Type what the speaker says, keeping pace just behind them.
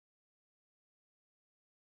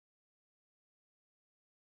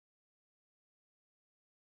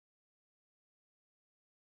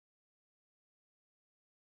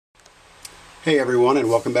Hey everyone, and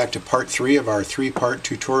welcome back to part 3 of our 3-part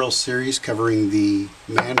tutorial series covering the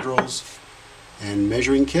Mandrels and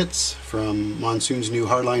measuring kits from Monsoon's new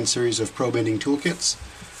Hardline series of pro bending toolkits.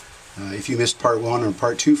 If you missed part 1 or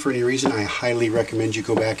part 2 for any reason, I highly recommend you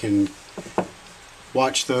go back and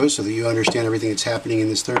watch those so that you understand everything that's happening in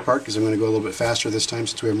this third part, because I'm going to go a little bit faster this time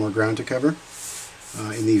since we have more ground to cover.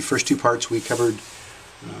 In the first 2 parts we covered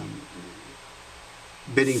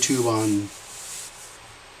bending tube on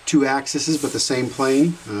 2 axes but the same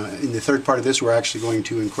plane. In the third part of this we're actually going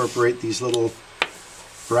to incorporate these little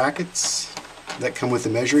brackets that come with the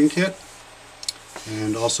measuring kit,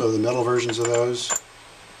 and also the metal versions of those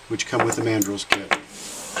which come with the Mandrels kit.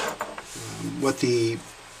 What the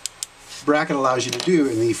bracket allows you to do,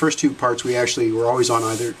 in the first 2 parts we actually were always on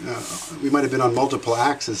either, we might have been on multiple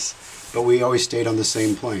axes, but we always stayed on the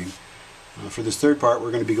same plane. For this third part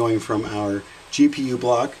we're going to be going from our GPU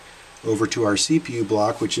block over to our CPU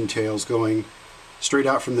block, which entails going straight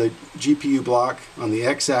out from the GPU block on the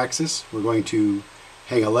x-axis. We're going to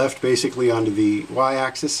hang a left basically onto the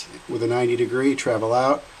y-axis with a 90 degree, travel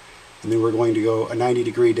out, and then we're going to go a 90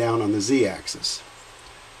 degree down on the z-axis.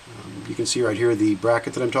 You can see right here the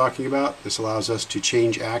bracket that I'm talking about. This allows us to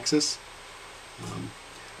change axis.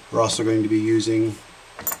 We're also going to be using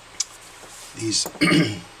these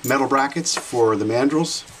metal brackets for the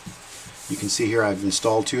Mandrels. You can see here I've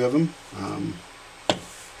installed 2 of them.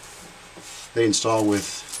 They install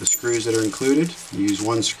with the screws that are included. You use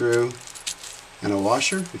 1 screw and a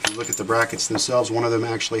washer. If you look at the brackets themselves, one of them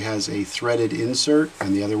actually has a threaded insert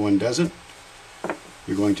and the other one doesn't.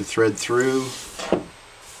 You're going to thread through,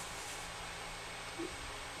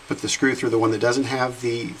 put the screw through the one that doesn't have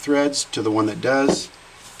the threads to the one that does.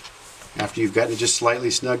 After you've gotten it just slightly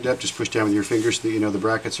snugged up, just push down with your fingers so that you know the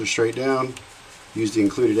brackets are straight down. Use the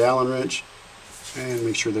included Allen wrench and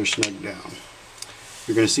make sure they're snugged down.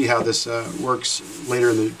 You're going to see how this works later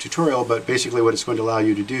in the tutorial, but basically what it's going to allow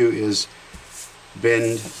you to do is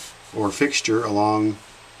bend or fixture along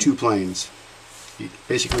 2 planes. It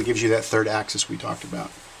basically gives you that third axis we talked about.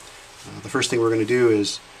 The first thing we're going to do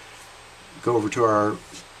is go over to our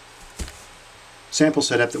sample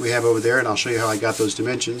setup that we have over there, and I'll show you how I got those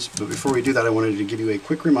dimensions. But before we do that, I wanted to give you a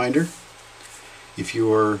quick reminder. If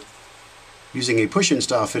you're using a push-in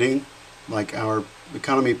style fitting, like our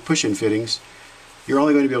economy push-in fittings, you're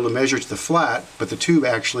only going to be able to measure to the flat, but the tube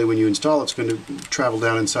actually, when you install it's going to travel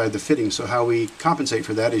down inside the fitting. So how we compensate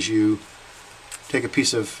for that is you take a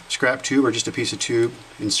piece of scrap tube or just a piece of tube,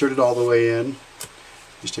 insert it all the way in,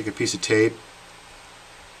 just take a piece of tape,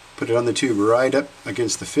 put it on the tube right up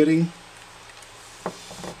against the fitting,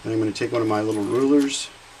 and I'm going to take one of my little rulers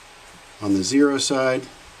on the 0 side,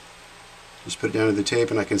 just put it down to the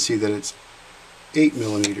tape, and I can see that it's 8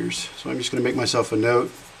 millimeters. So I'm just going to make myself a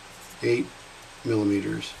note, 8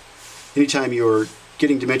 millimeters. Anytime you're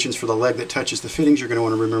getting dimensions for the leg that touches the fittings, you're going to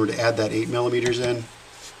want to remember to add that 8 millimeters in.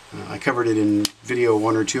 I covered it in video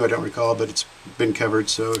 1 or 2, I don't recall, but it's been covered,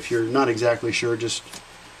 so if you're not exactly sure, just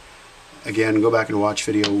again go back and watch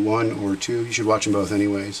video 1 or 2. You should watch them both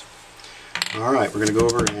anyways. Alright, we're going to go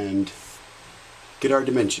over and get our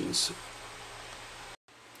dimensions.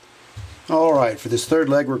 Alright, for this third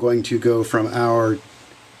leg we're going to go from our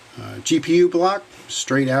GPU block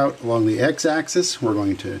straight out along the x-axis. We're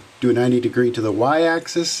going to do a 90 degree to the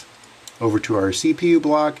y-axis over to our CPU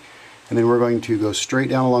block, and then we're going to go straight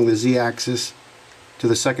down along the z-axis to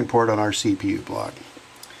the second port on our CPU block.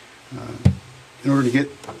 In order to get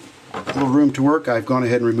a little room to work, I've gone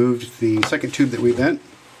ahead and removed the second tube that we bent,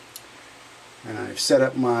 and I've set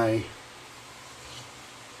up my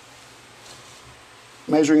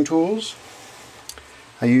measuring tools.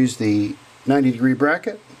 I used the 90 degree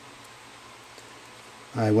bracket.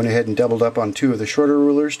 I went ahead and doubled up on 2 of the shorter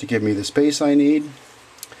rulers to give me the space I need.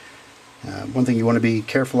 One thing you want to be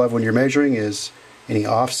careful of when you're measuring is any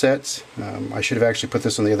offsets. I should have actually put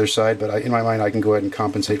this on the other side, but in my mind I can go ahead and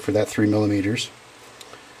compensate for that 3 millimeters.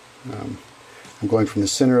 I'm going from the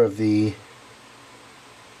center of the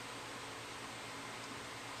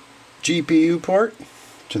GPU port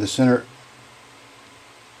to the center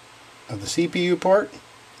of the CPU port.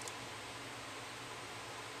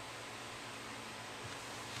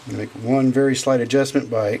 I'm going to make one very slight adjustment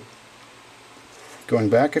by going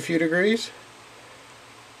back a few degrees,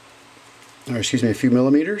 or excuse me, a few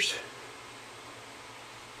millimeters.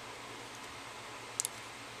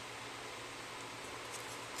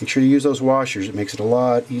 Make sure you use those washers, it makes it a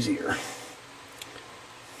lot easier.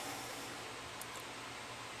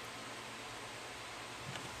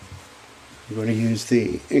 I'm going to use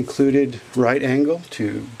the included right angle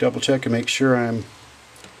to double check and make sure I'm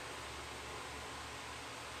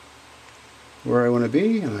where I want to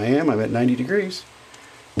be, and I am. I'm at 90 degrees.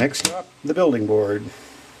 Next up, the building board.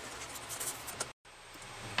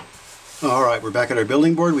 Alright, we're back at our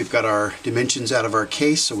building board. We've got our dimensions out of our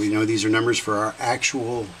case, so we know these are numbers for our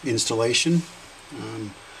actual installation.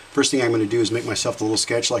 First thing I'm going to do is make myself a little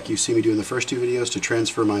sketch like you see me do in the first two videos to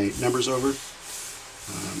transfer my numbers over.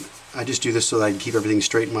 I just do this so that I can keep everything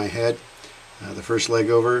straight in my head. The first leg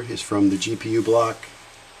over is from the GPU block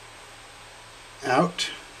out,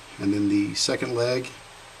 and then the second leg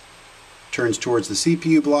turns towards the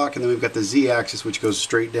CPU block, and then we've got the Z-axis which goes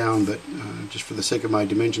straight down, but just for the sake of my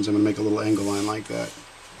dimensions I'm going to make a little angle line like that.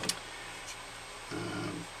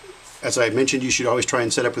 As I mentioned, you should always try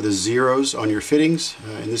and set up with the zeros on your fittings.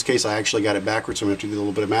 In this case I actually got it backwards, so I'm going to have to do a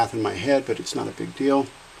little bit of math in my head, but it's not a big deal.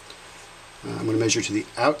 I'm going to measure to the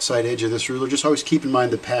outside edge of this ruler. Just always keep in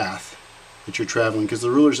mind the path that you're traveling, because the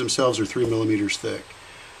rulers themselves are 3 millimeters thick.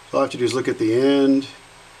 So all I have to do is look at the end,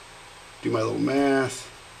 do my little math,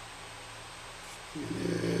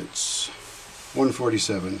 and it's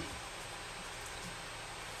 147.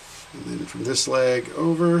 And then from this leg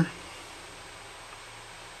over,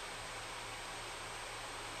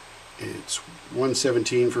 it's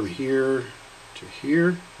 117 from here to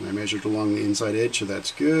here, and I measured along the inside edge, so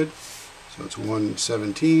that's good. So it's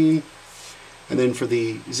 117. And then for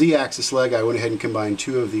the Z-axis leg, I went ahead and combined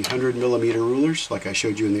two of the 100 millimeter rulers, like I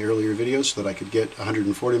showed you in the earlier videos, so that I could get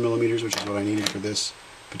 140 millimeters, which is what I needed for this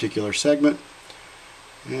particular segment.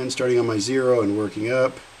 And starting on my 0 and working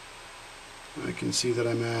up, I can see that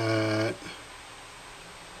I'm at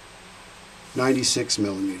 96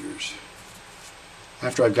 millimeters.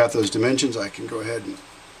 After I've got those dimensions, I can go ahead and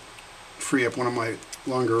free up one of my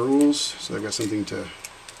longer rules, so I've got something to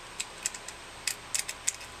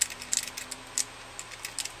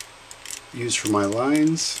use for my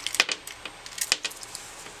lines.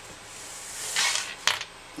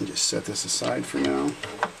 And just set this aside for now.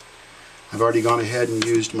 I've already gone ahead and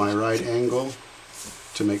used my right angle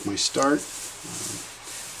to make my start.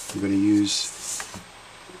 I'm going to use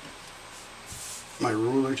my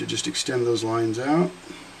ruler to just extend those lines out.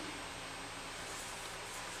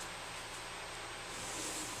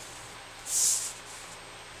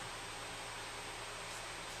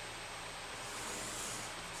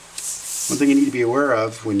 One thing you need to be aware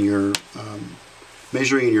of when you're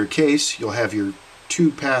measuring in your case, you'll have your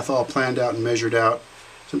tube path all planned out and measured out.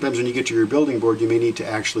 Sometimes when you get to your building board, you may need to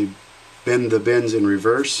actually bend the bends in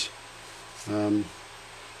reverse. I'm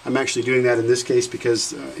actually doing that in this case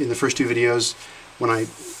because in the first two videos, when I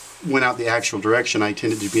went out the actual direction, I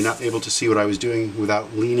tended to be not able to see what I was doing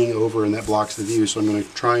without leaning over, and that blocks the view. So I'm going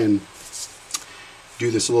to try and do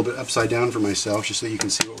this a little bit upside down for myself just so that you can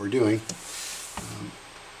see what we're doing.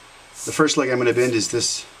 The first leg I'm going to bend is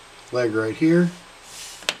this leg right here,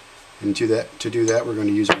 and to do that we're going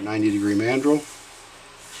to use our 90-degree mandrel,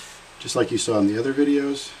 just like you saw in the other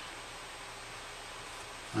videos.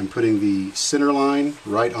 I'm putting the center line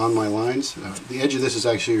right on my lines. The edge of this is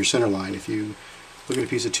actually your center line. If you look at a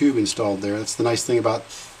piece of tube installed there, that's the nice thing about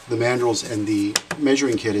the mandrels and the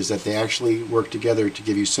measuring kit, is that they actually work together to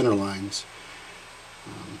give you center lines.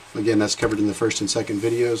 Again, that's covered in the first and second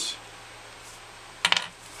videos.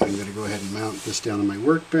 I'm going to go ahead and mount this down on my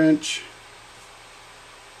workbench.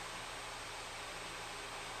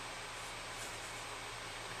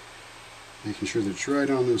 Making sure that it's right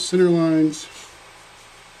on those center lines.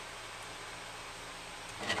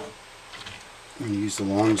 I'm going to use the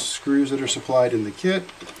long screws that are supplied in the kit.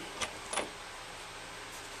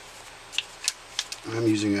 I'm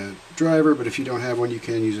using a driver, but if you don't have one, you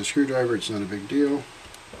can use a screwdriver. It's not a big deal.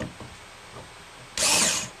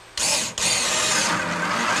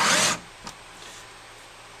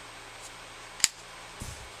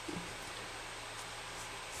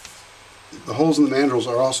 The holes in the mandrels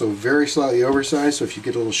are also very slightly oversized, so if you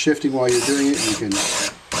get a little shifting while you're doing it, you can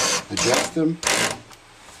adjust them.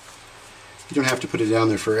 You don't have to put it down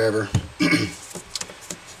there forever. The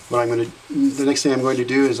next thing I'm going to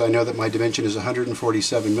do is, I know that my dimension is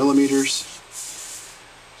 147 millimeters.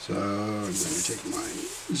 So I'm going to take my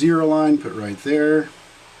 0 line, put right there.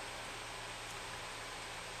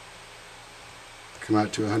 Come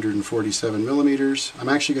out to 147 millimeters. I'm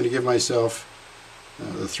actually going to give myself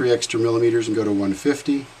the 3 extra millimeters and go to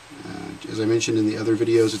 150. As I mentioned in the other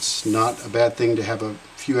videos, it's not a bad thing to have a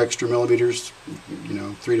few extra millimeters,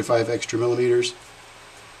 3 to 5 extra millimeters,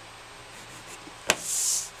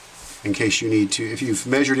 in case you need to. If you've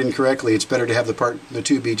measured incorrectly, it's better to have the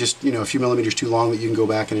tube be just a few millimeters too long, that you can go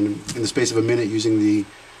back and in the space of a minute, using the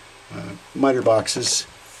miter boxes,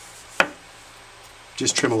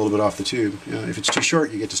 just trim a little bit off the tube. If it's too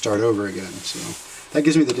short, you get to start over again. So that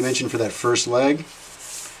gives me the dimension for that first leg.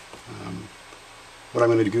 What I'm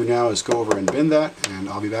going to do now is go over and bend that, and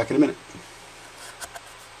I'll be back in a minute.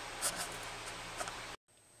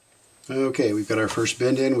 Okay, we've got our first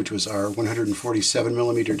bend in, which was our 147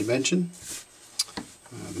 millimeter dimension.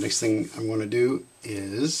 The next thing I'm going to do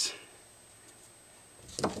is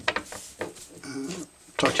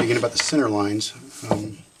talk to you again about the center lines.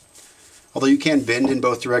 Although you can bend in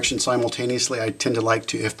both directions simultaneously, I tend to like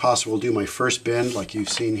to, if possible, do my first bend like you've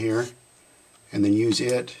seen here, and then use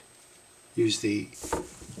the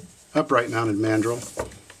upright mounted mandrel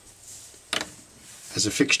as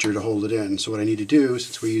a fixture to hold it in. So what I need to do,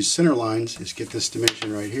 since we use center lines, is get this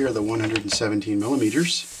dimension right here, the 117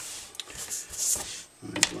 millimeters.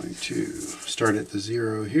 I'm going to start at the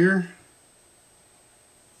 0 here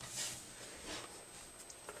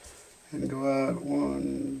and go out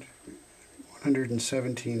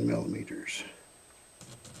 117 millimeters.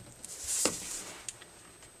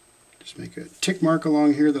 Just make a tick mark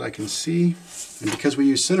along here that I can see. And because we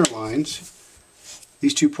use center lines,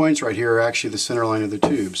 these 2 points right here are actually the center line of the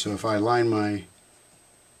tube. So if I line my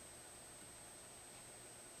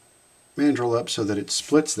mandrel up so that it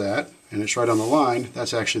splits that, and it's right on the line,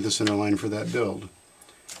 that's actually the center line for that build.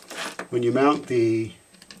 When you mount the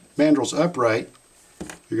mandrels upright,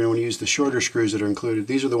 you're going to want to use the shorter screws that are included.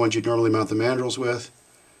 These are the ones you'd normally mount the mandrels with,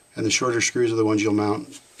 and the shorter screws are the ones you'll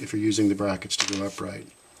mount if you're using the brackets to go upright.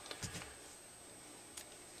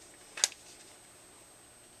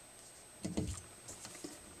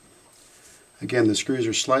 Again, the screws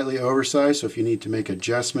are slightly oversized, so if you need to make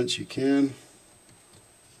adjustments, you can.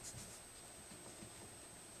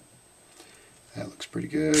 That looks pretty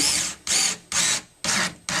good.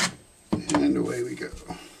 And away we go.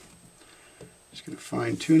 Just going to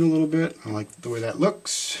fine tune a little bit. I like the way that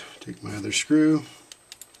looks. Take my other screw.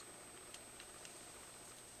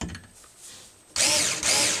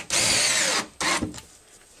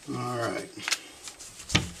 Alright.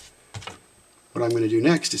 What I'm going to do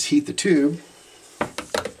next is heat the tube.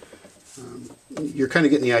 You're kind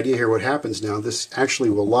of getting the idea here what happens now. This actually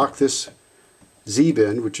will lock this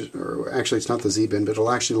Z-bend, which is, or actually it's not the Z-bend, but it'll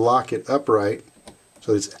actually lock it upright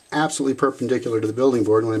so that it's absolutely perpendicular to the building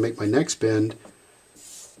board. When I make my next bend,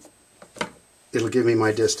 it'll give me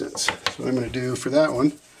my distance. So what I'm going to do for that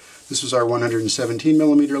one, this was our 117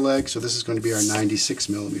 millimeter leg, so this is going to be our 96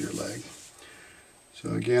 millimeter leg.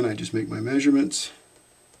 So again, I just make my measurements.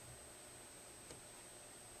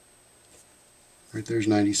 Right there's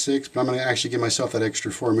 96, but I'm going to actually give myself that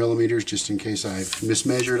extra 4 millimeters just in case I've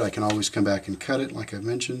mismeasured. I can always come back and cut it like I've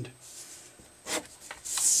mentioned.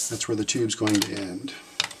 That's where the tube's going to end.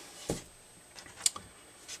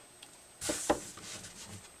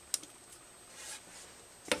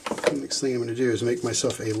 The next thing I'm going to do is make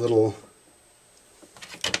myself a little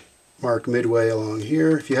mark midway along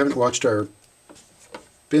here. If you haven't watched our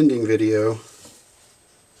bending video,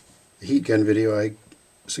 the heat gun video, I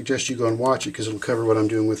suggest you go and watch it because it'll cover what I'm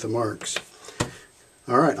doing with the marks.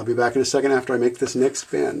 Alright, I'll be back in a second after I make this next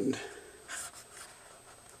bend.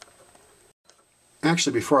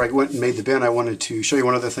 Actually, before I went and made the bend, I wanted to show you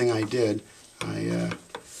one other thing I did.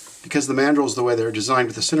 Because the mandrels, the way they're designed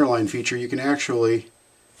with the centerline feature, you can actually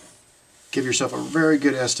give yourself a very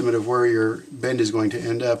good estimate of where your bend is going to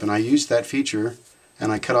end up, and I used that feature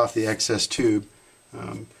and I cut off the excess tube.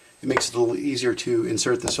 It makes it a little easier to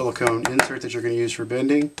insert the silicone insert that you're going to use for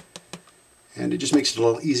bending, and it just makes it a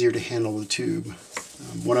little easier to handle the tube.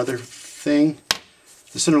 One other thing,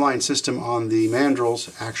 the centerline system on the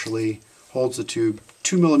mandrels actually holds the tube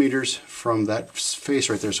 2 millimeters from that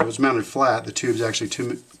face right there. So if it's mounted flat, the tube's actually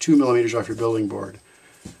 2 millimeters off your building board.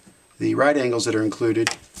 The right angles that are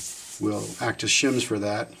included will act as shims for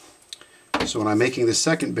that. So when I'm making this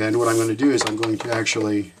second bend, what I'm going to do is I'm going to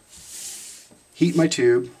actually heat my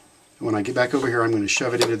tube. When I get back over here, I'm going to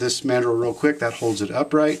shove it into this mandrel real quick. That holds it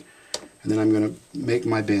upright, and then I'm going to make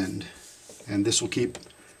my bend. And this will keep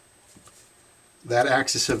that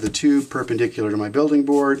axis of the tube perpendicular to my building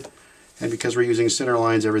board, and because we're using center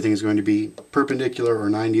lines, everything is going to be perpendicular or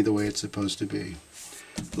 90 the way it's supposed to be.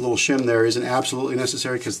 The little shim there isn't absolutely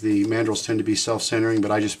necessary because the mandrels tend to be self-centering, but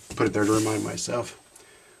I just put it there to remind myself.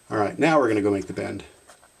 Alright, now we're going to go make the bend.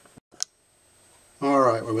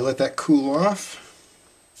 Alright, well, we let that cool off.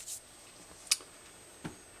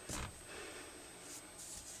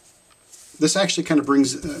 This actually kind of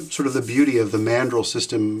brings sort of the beauty of the mandrel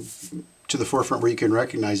system to the forefront where you can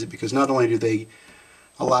recognize it, because not only do they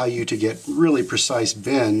allow you to get really precise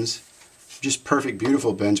bends, just perfect,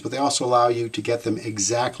 beautiful bends, but they also allow you to get them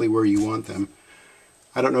exactly where you want them.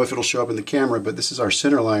 I don't know if it'll show up in the camera, but this is our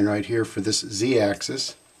center line right here for this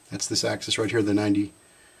Z-axis. That's this axis right here, the 90,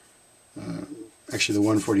 actually the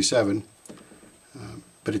 147.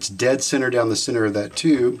 but it's dead center down the center of that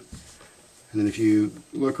tube. And then if you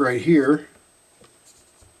look right here,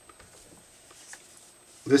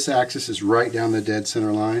 this axis is right down the dead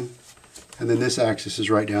center line, and then this axis is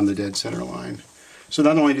right down the dead center line. So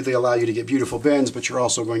not only do they allow you to get beautiful bends, but you're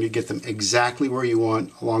also going to get them exactly where you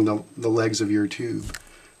want along the legs of your tube.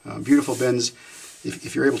 Beautiful bends,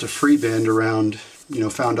 if you're able to free bend around,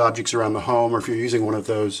 found objects around the home, or if you're using one of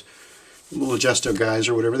those little adjusto guys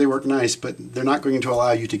or whatever, they work nice, but they're not going to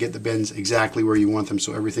allow you to get the bends exactly where you want them,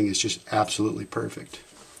 so everything is just absolutely perfect.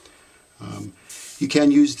 You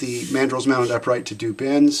can use the Mandrels mounted upright to do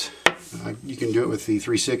bends. You can do it with the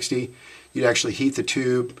 360. You'd actually heat the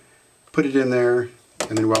tube, put it in there,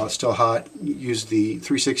 and then while it's still hot, use the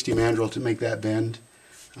 360 mandrel to make that bend.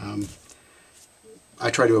 I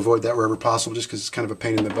try to avoid that wherever possible just because it's kind of a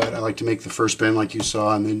pain in the butt. I like to make the first bend like you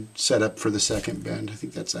saw and then set up for the second bend. I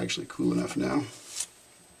think that's actually cool enough now.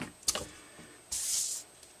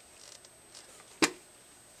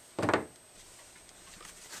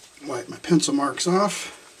 Wipe my pencil marks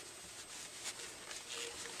off.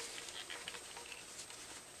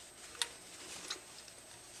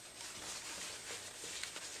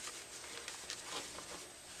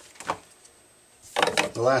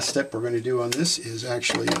 The last step we're going to do on this is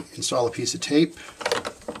actually install a piece of tape.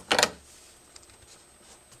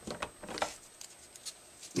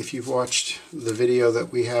 If you've watched the video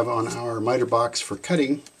that we have on our miter box for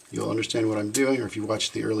cutting, you'll understand what I'm doing, or if you've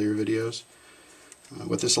watched the earlier videos.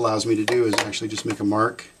 What this allows me to do is actually just make a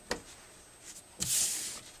mark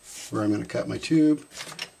where I'm going to cut my tube,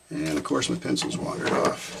 and of course my pencil's wandered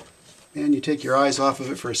off. And you take your eyes off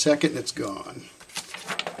of it for a second and it's gone.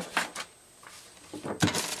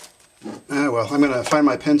 Well, I'm going to find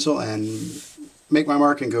my pencil and make my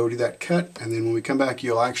mark and go do that cut, and then when we come back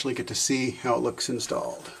you'll actually get to see how it looks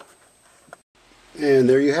installed. And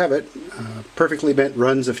there you have it, perfectly bent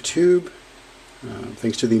runs of tube,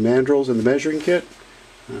 thanks to the mandrels and the measuring kit.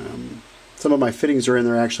 Some of my fittings are in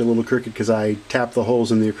there actually a little crooked because I tapped the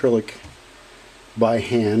holes in the acrylic by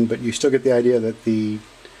hand, but you still get the idea that the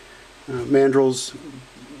mandrels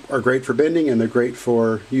are great for bending, and they're great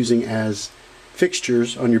for using as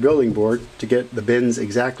fixtures on your building board to get the bends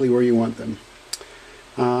exactly where you want them.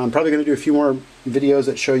 I'm probably going to do a few more videos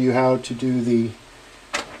that show you how to do the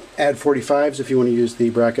add 45s if you want to use the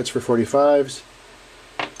brackets for 45s.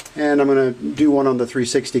 And I'm going to do one on the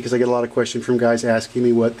 360 because I get a lot of questions from guys asking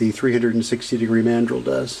me what the 360 degree mandrel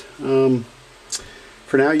does.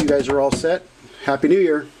 For now, you guys are all set. Happy New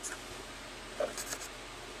Year!